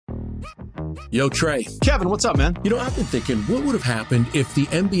Yo, Trey. Kevin, what's up, man? I've been thinking, what would have happened if the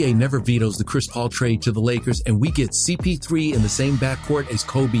NBA never vetoes the Chris Paul trade to the Lakers and we get CP3 in the same backcourt as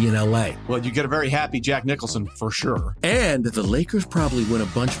Kobe in LA? Well, you get a very happy Jack Nicholson for sure. And the Lakers probably win a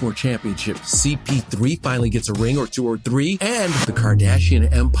bunch more championships. CP3 finally gets a ring or two or three, and the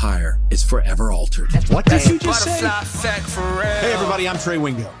Kardashian empire is forever altered. What did you just say? Hey, everybody, I'm Trey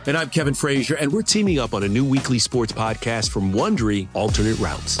Wingo. And I'm Kevin Frazier, and we're teaming up on a new weekly sports podcast from Wondery, Alternate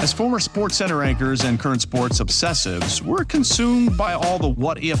Routes. As former Sports Center anchors and current sports obsessives, we're consumed by all the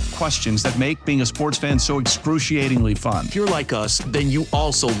what-if questions that make being a sports fan so excruciatingly fun. If you're like us, then you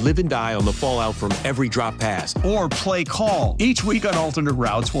also live and die on the fallout from every drop pass. Or play call. Each week on Alternate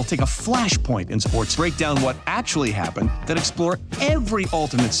Routes, we'll take a flashpoint in sports, break down what actually happened, then explore every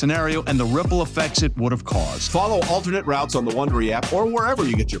alternate scenario and the ripple effects it would have caused. Follow Alternate Routes on the Wondery app or wherever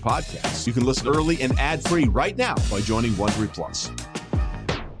you get your podcasts. You can listen early and ad-free right now by joining Wondery Plus.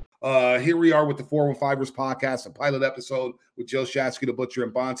 Here we are with the 415ers podcast, a pilot episode with Joe Shatsky, the Butcher,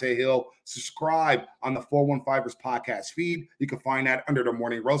 and Bonte Hill. Subscribe on the 415ers podcast feed. You can find that under the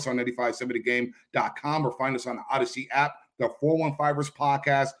Morning Roast on 957thegame.com or find us on the Odyssey app, the 415ers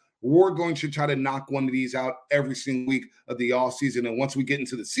podcast. We're going to try to knock one of these out every single week of the off season. And once we get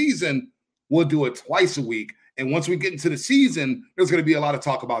into the season, we'll do it twice a week. And once we get into the season, there's going to be a lot of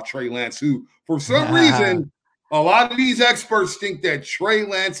talk about Trey Lance, who, for some reason, a lot of these experts think that Trey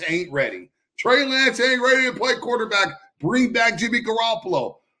Lance ain't ready. Trey Lance ain't ready to play quarterback. Bring back Jimmy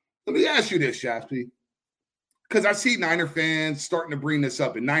Garoppolo. Let me ask you this, Shafty, because I see Niner fans starting to bring this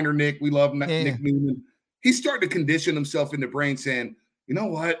up. And Niner Nick, we love Nick Newman. He's starting to condition himself in the brain saying, you know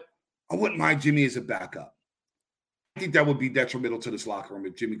what? I wouldn't mind Jimmy as a backup. I think that would be detrimental to this locker room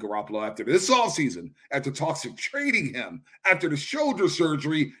if Jimmy Garoppolo after this offseason, after talks of trading him, after the shoulder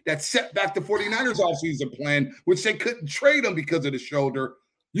surgery that set back the 49ers offseason plan, which they couldn't trade him because of the shoulder.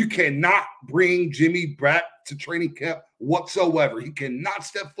 You cannot bring Jimmy back to training camp whatsoever. He cannot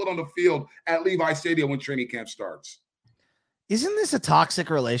step foot on the field at Levi Stadium when training camp starts. Isn't this a toxic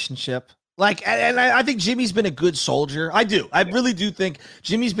relationship? And I think Jimmy's been a good soldier. I do. I really do think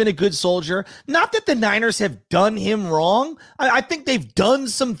Jimmy's been a good soldier. Not that the Niners have done him wrong. I think they've done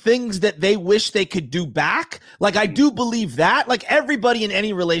some things that they wish they could do back. I do believe that. Everybody in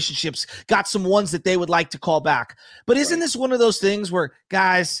any relationships got some ones that they would like to call back. But isn't this one of those things where,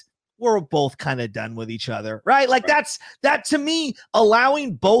 guys, we're both kind of done with each other, right? That to me,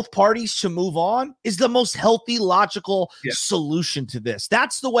 allowing both parties to move on is the most healthy, logical solution to this.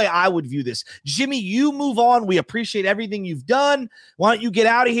 That's the way I would view this. Jimmy, you move on. We appreciate everything you've done. Why don't you get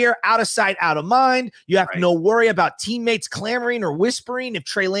out of here? Out of sight, out of mind. You have no worry about teammates clamoring or whispering if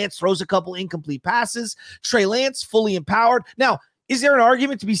Trey Lance throws a couple incomplete passes. Trey Lance, fully empowered. Now, is there an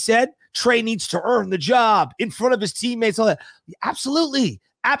argument to be said? Trey needs to earn the job in front of his teammates, all that. Absolutely.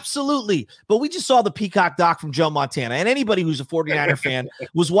 Absolutely. But we just saw the Peacock doc from Joe Montana, and anybody who's a 49er fan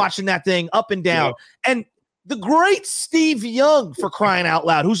was watching that thing up and down. Yeah. And the great Steve Young, for crying out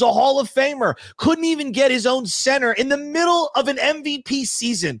loud, who's a Hall of Famer, couldn't even get his own center in the middle of an MVP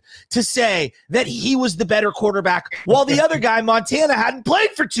season to say that he was the better quarterback while the other guy, Montana, hadn't played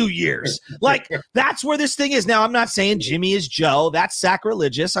for 2 years. That's where this thing is. Now, I'm not saying Jimmy is Joe. That's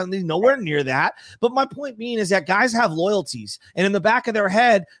sacrilegious. I'm nowhere near that. But my point being is that guys have loyalties. And in the back of their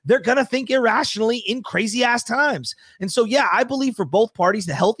head, they're going to think irrationally in crazy-ass times. And so, I believe for both parties,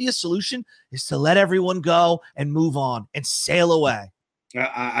 the healthiest solution is to let everyone go and move on and sail away.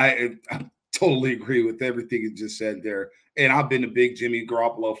 I totally agree with everything you just said there. And I've been a big Jimmy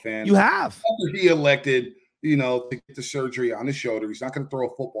Garoppolo fan. You have. After he elected, to get the surgery on his shoulder, he's not going to throw a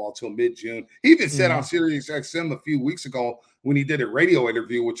football until mid-June. He even said on Sirius XM a few weeks ago when he did a radio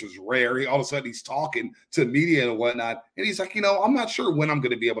interview, which was rare, all of a sudden he's talking to media and whatnot. And he's like, I'm not sure when I'm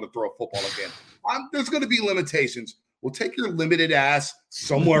going to be able to throw a football again. There's going to be limitations. Well, take your limited ass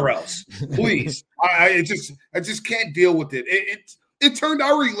somewhere else, please. I just can't deal with it. It turned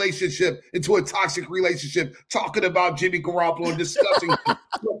our relationship into a toxic relationship, talking about Jimmy Garoppolo and discussing.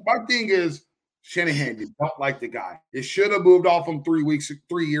 Look, my thing is, Shanahan, you don't like the guy. It should have moved off him 3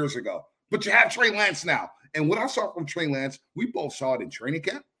 years ago. But you have Trey Lance now. And what I saw from Trey Lance, we both saw it in training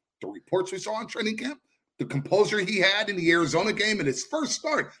camp. The reports we saw in training camp, the composure he had in the Arizona game in his first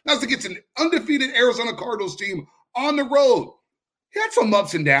start. That's against an undefeated Arizona Cardinals team on the road. He had some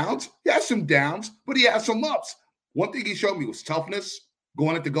ups and downs. He had some downs, but he had some ups. One thing he showed me was toughness,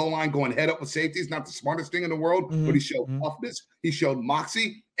 going at the goal line, going head up with safeties. Not the smartest thing in the world, but he showed toughness. He showed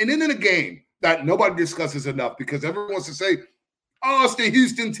moxie. And then in a game that nobody discusses enough because everyone wants to say, oh, it's the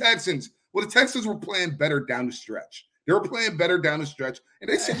Houston Texans. Well, the Texans were playing better down the stretch. They were playing better down the stretch. And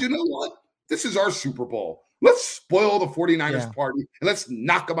they said, you know what? This is our Super Bowl. Let's spoil the 49ers party and let's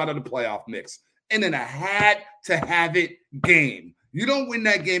knock them out of the playoff mix. And in a had-to-have-it game. You don't win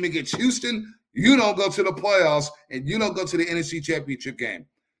that game against Houston, you don't go to the playoffs, and you don't go to the NFC Championship game.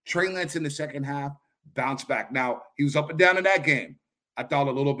 Trey Lance in the second half bounced back. Now, he was up and down in that game. I thought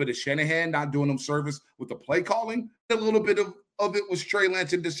a little bit of Shanahan not doing him service with the play calling. A little bit of it was Trey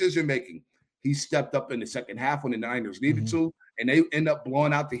Lance in decision-making. He stepped up in the second half when the Niners needed to, and they end up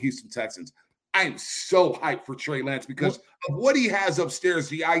blowing out the Houston Texans. I am so hyped for Trey Lance because of what he has upstairs,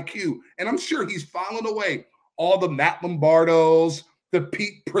 the IQ. And I'm sure he's filing away all the Matt Lombardos, the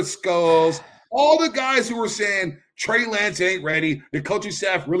Pete Priscos, all the guys who were saying Trey Lance ain't ready. The coaching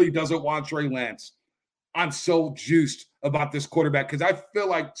staff really doesn't want Trey Lance. I'm so juiced about this quarterback because I feel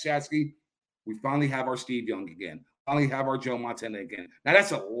like, Shasky, we finally have our Steve Young again. Finally have our Joe Montana again. Now,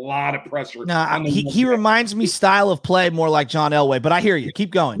 that's a lot of pressure. He reminds me style of play more like John Elway, but I hear you.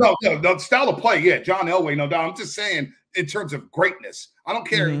 Keep going. No, style of play, yeah, John Elway, no doubt. I'm just saying in terms of greatness. I don't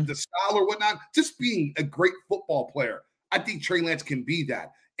care the style or whatnot, just being a great football player. I think Trey Lance can be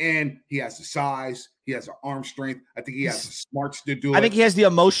that. And he has the size. He has the arm strength. I think he has the smarts to do it. I think he has the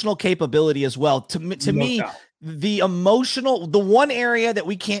emotional capability as well. To me, doubt. The one area that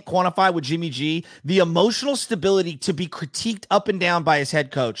we can't quantify with Jimmy G, the emotional stability to be critiqued up and down by his head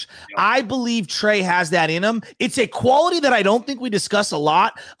coach. Yep. I believe Trey has that in him. It's a quality that I don't think we discuss a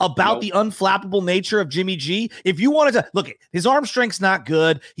lot about the unflappable nature of Jimmy G. If you wanted to look, his arm strength's not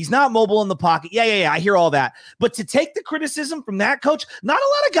good. He's not mobile in the pocket. Yeah. I hear all that. But to take the criticism from that coach, not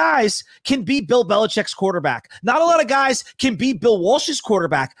a lot of guys can be Bill Belichick's quarterback. Not a lot of guys can be Bill Walsh's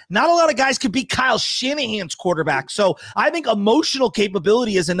quarterback. Not a lot of guys can be Kyle Shanahan's quarterback. So I think emotional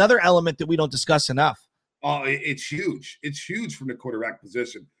capability is another element that we don't discuss enough. Oh, it's huge. It's huge from the quarterback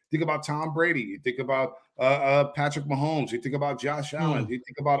position. Think about Tom Brady. You think about Patrick Mahomes. You think about Josh Allen. You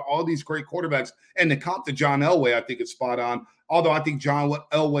think about all these great quarterbacks. And the comp to John Elway, I think it's spot on. Although I think John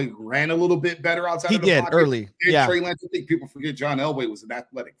Elway ran a little bit better outside of the pocket. He did early. Yeah. Trey Lance, I think people forget John Elway was an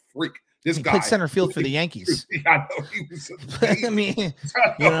athletic freak. This guy played center field for the Yankees. I know he was amazing.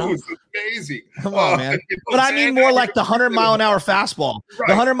 It was amazing. Come on, man. But I mean more like the 100-mile-an-hour fastball. Right.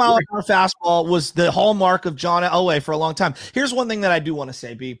 The 100-mile-an-hour fastball was the hallmark of John Elway for a long time. Here's one thing that I do want to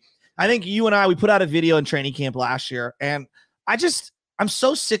say, B. I think you and we put out a video in training camp last year, and I'm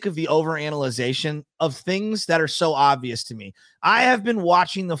so sick of the overanalyzation of things that are so obvious to me. I have been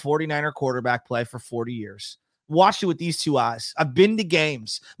watching the 49er quarterback play for 40 years. Watched it with these two eyes. I've been to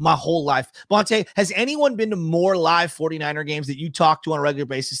games my whole life. Bonte, has anyone been to more live 49er games that you talk to on a regular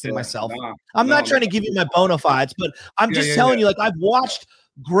basis than myself? I'm not trying to give you my bona fides, but I'm just telling you, like, I've watched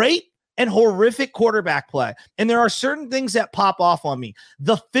great and horrific quarterback play. And there are certain things that pop off on me.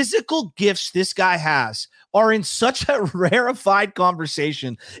 The physical gifts this guy has are in such a rarefied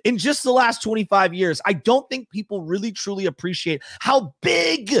conversation in just the last 25 years. I don't think people really truly appreciate how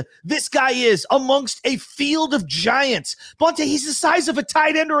big this guy is amongst a field of giants. Bonte, he's the size of a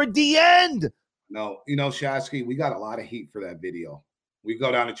tight end or a D end. No, Shasky, we got a lot of heat for that video. We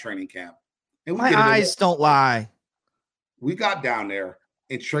go down to training camp. And my eyes don't lie. We got down there.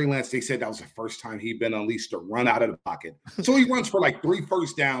 And Trey Lance, they said that was the first time he'd been unleashed to run out of the pocket. So he runs for like 3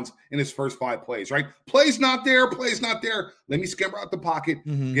 first downs in his first 5 plays, right? Play's not there. Let me scamper out the pocket,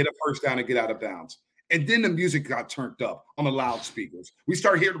 get a first down, and get out of bounds. And then the music got turned up on the loudspeakers. We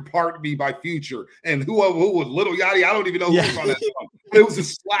started hearing Pardon Me by Future. And who was Little Yachty? I don't even know who was on that song. It was a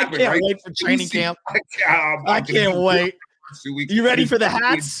slapping, right? I can't wait for training camp. I can't wait. 2 weeks. You ready for the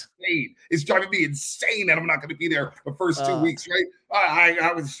hats? It's driving me insane that I'm not going to be there the first 2 weeks, right?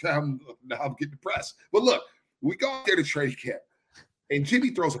 I'm getting depressed. But look, we go out there to training camp, and Jimmy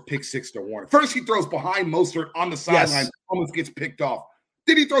throws a pick 6 to Warner. First, he throws behind Mostert on the sideline, almost gets picked off.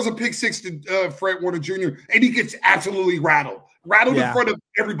 Then he throws a pick 6 to Fred Warner Jr., and he gets absolutely rattled in front of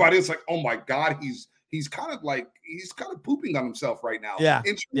everybody. It's like, oh my God, he's kind of pooping on himself right now.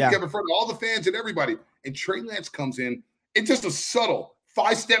 In front of all the fans and everybody. And Trey Lance comes in. It's just a subtle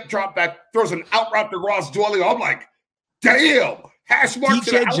 5-step drop back, throws an out route to Ross Dwelly. I'm like, damn. Hash mark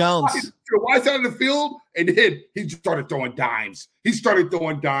to the right side of the field. And then he just started throwing dimes.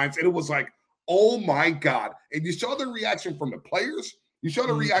 And it was like, oh my God. And you saw the reaction from the players. You saw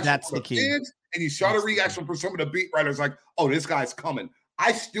the reaction from the fans. And you saw the reaction from some of the beat writers like, oh, this guy's coming.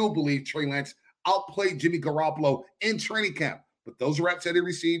 I still believe Trey Lance outplayed Jimmy Garoppolo in training camp. But those reps that he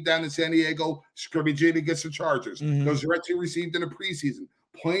received down in San Diego, scrimmaging against the Chargers, those reps he received in the preseason,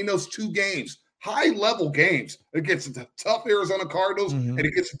 playing those 2 games, high-level games against the tough Arizona Cardinals and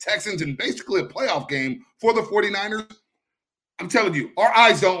against the Texans, and basically a playoff game for the 49ers, I'm telling you, our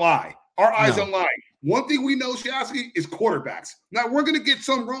eyes don't lie. Our eyes don't lie. One thing we know, Shasky, is quarterbacks. Now, we're going to get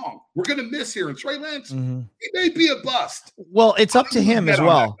some wrong. We're going to miss here. And Trey Lance, he may be a bust. Well, it's up to him as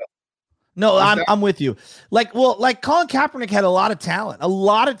well. No, I'm with you. Like Colin Kaepernick had a lot of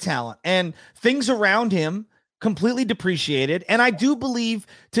talent, and things around him completely depreciated. And I do believe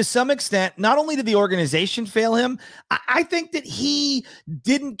to some extent, not only did the organization fail him, I think that he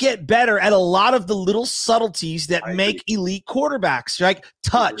didn't get better at a lot of the little subtleties that make elite quarterbacks, like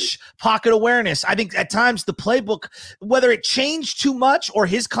touch, pocket awareness. I think at times the playbook, whether it changed too much or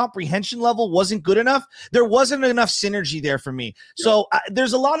his comprehension level wasn't good enough, there wasn't enough synergy there for me. Yeah. So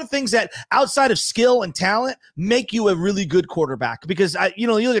there's a lot of things that outside of skill and talent make you a really good quarterback, because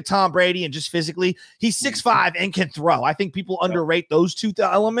you look at Tom Brady and just physically, he's 6'5" and can throw. I think people underrate those two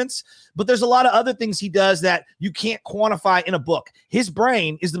elements, but there's a lot of other things he does that you can't quantify in a book. His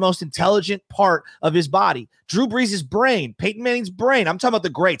brain is the most intelligent part of his body. Drew Brees' brain, Peyton Manning's brain. I'm talking about the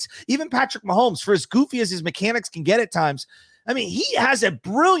greats. Even Patrick Mahomes, for as goofy as his mechanics can get at times, I mean, he has a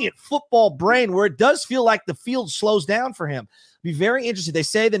brilliant football brain where it does feel like the field slows down for him. Be very interested. They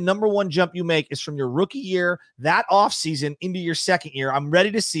say the number one jump you make is from your rookie year, that offseason, into your second year. I'm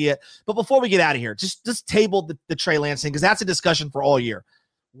ready to see it. But before we get out of here, just table the Trey Lance thing, because that's a discussion for all year.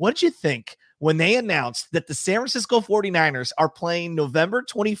 What did you think when they announced that the San Francisco 49ers are playing November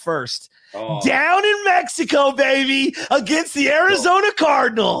 21st down in Mexico, baby, against the Arizona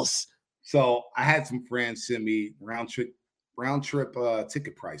Cardinals? So I had some friends send me round trip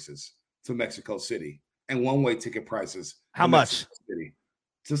ticket prices to Mexico City and one-way ticket prices. How much? City.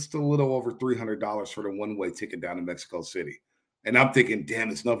 Just a little over $300 for the one-way ticket down to Mexico City. And I'm thinking, damn,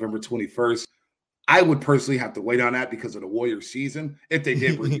 it's November 21st. I would personally have to wait on that because of the Warriors season. If they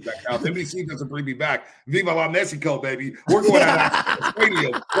did bring me back out, NBC doesn't bring me back. Viva la Mexico, baby. We're going out to the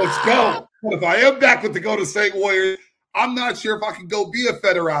stadium. Let's go. But if I am back with the Golden State Warriors, I'm not sure if I can go be a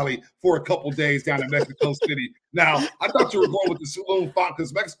federale for a couple days down in Mexico City. Now, I thought you were going with the Saloon Font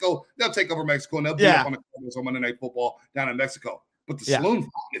because Mexico, they'll take over Mexico and they'll be up on the Cardinals on Monday Night Football down in Mexico. But the Saloon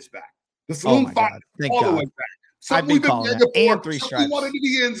Font is back. The Saloon Font is all the way back. Something we've been before, and 3 something stripes. We wanted in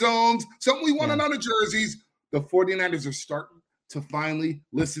the end zones, something we wanted on the jerseys. The 49ers are starting to finally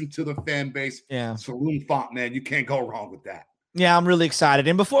listen to the fan base. Yeah. Saloon Font, man, you can't go wrong with that. Yeah, I'm really excited.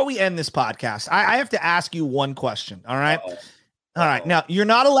 And before we end this podcast, I have to ask you one question. All right. All right. Now, you're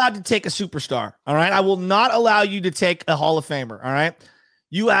not allowed to take a superstar. All right. I will not allow you to take a Hall of Famer. All right.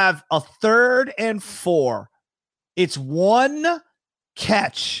 You have a 3rd and 4. It's one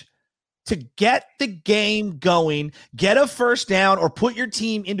catch to get the game going, get a first down, or put your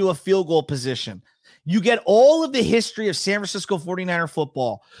team into a field goal position. You get all of the history of San Francisco 49er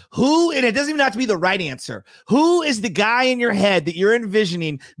football. Who, and it doesn't even have to be the right answer, who is the guy in your head that you're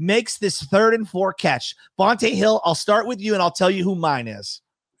envisioning makes this 3rd and 4 catch? Bonte Hill, I'll start with you and I'll tell you who mine is.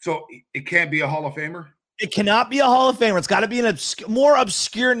 So it can't be a Hall of Famer? It cannot be a Hall of Famer. It's got to be an more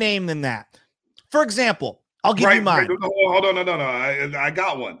obscure name than that. For example, I'll give you mine. Hold on, no. I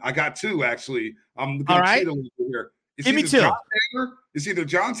got one. I got 2, actually. I'm going to cheat a little bit here. Give me 2. It's either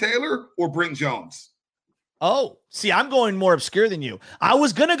John Taylor or Brent Jones. Oh, see, I'm going more obscure than you. I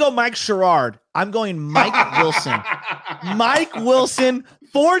was going to go Mike Sherrard. I'm going Mike Wilson. Mike Wilson,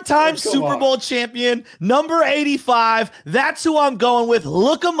 4-time Super Bowl champion, number 85. That's who I'm going with.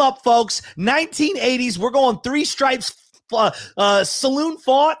 Look him up, folks. 1980s. We're going 3 stripes. Saloon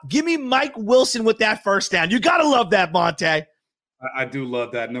Font. Give me Mike Wilson with that first down. You got to love that, Monte. I do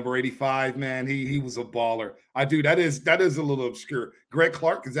love that. Number 85, man. He was a baller. I do. That is a little obscure. Greg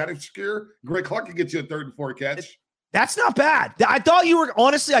Clark, is that obscure? Greg Clark can get you a 3rd and 4 catch. That's not bad. I thought you were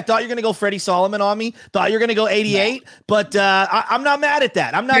going to go Freddie Solomon on me. Thought you were going to go 88, but I'm not mad at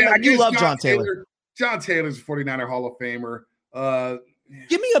that. I'm not. Yeah, you love John Taylor. John Taylor's a 49er Hall of Famer.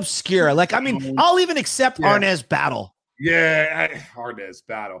 Give me obscure. Like, I mean, I'll even accept Arnaz Battle. Yeah, Arnaz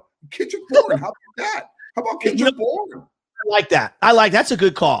Battle. Kendrick Bourne. How about that? How about Kendrick Bourne? I like that. That's a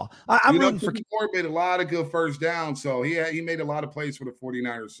good call. I'm rooting for Bourne. Made a lot of good first downs, so he made a lot of plays for the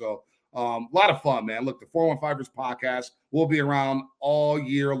 49ers. So a lot of fun, man. Look, the 415ers podcast will be around all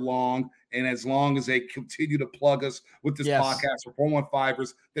year long, and as long as they continue to plug us with this podcast for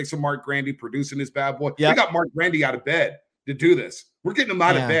 415ers, thanks to Mark Grandy producing this bad boy. We got Mark Grandy out of bed to do this. We're getting him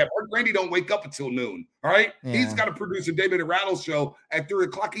out of bed. Mark Grandy don't wake up until noon. All right. Yeah. He's got to produce a David and Rattle show at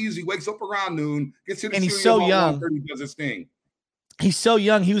 3:00. He usually wakes up around noon, gets to the studio. He's so young. He does his thing. He's so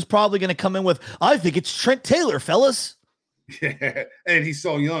young. He was probably going to come in with, I think it's Trent Taylor, fellas. Yeah. And he's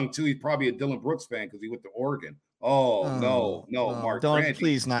so young too. He's probably a Dylan Brooks fan because he went to Oregon. No, Mark. Don't, Grandy.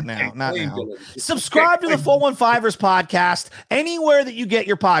 Please, not now. Not now. Subscribe to the 415ers podcast anywhere that you get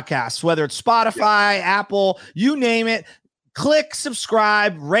your podcasts, whether it's Spotify, Apple, you name it. Click,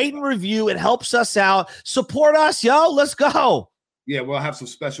 subscribe, rate, and review. It helps us out. Support us, yo. Let's go. Yeah, we'll have some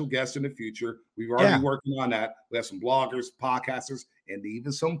special guests in the future. We've already working on that. We have some bloggers, podcasters, and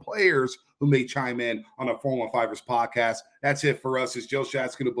even some players who may chime in on a 415ers podcast. That's it for us. It's Joe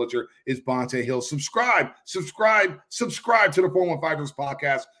Shatsky, the Butcher. It's Bonte Hill. Subscribe to the 415ers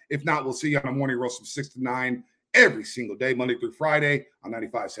podcast. If not, we'll see you on the morning roast from 6 to 9 every single day, Monday through Friday on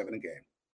 95.7 The Game.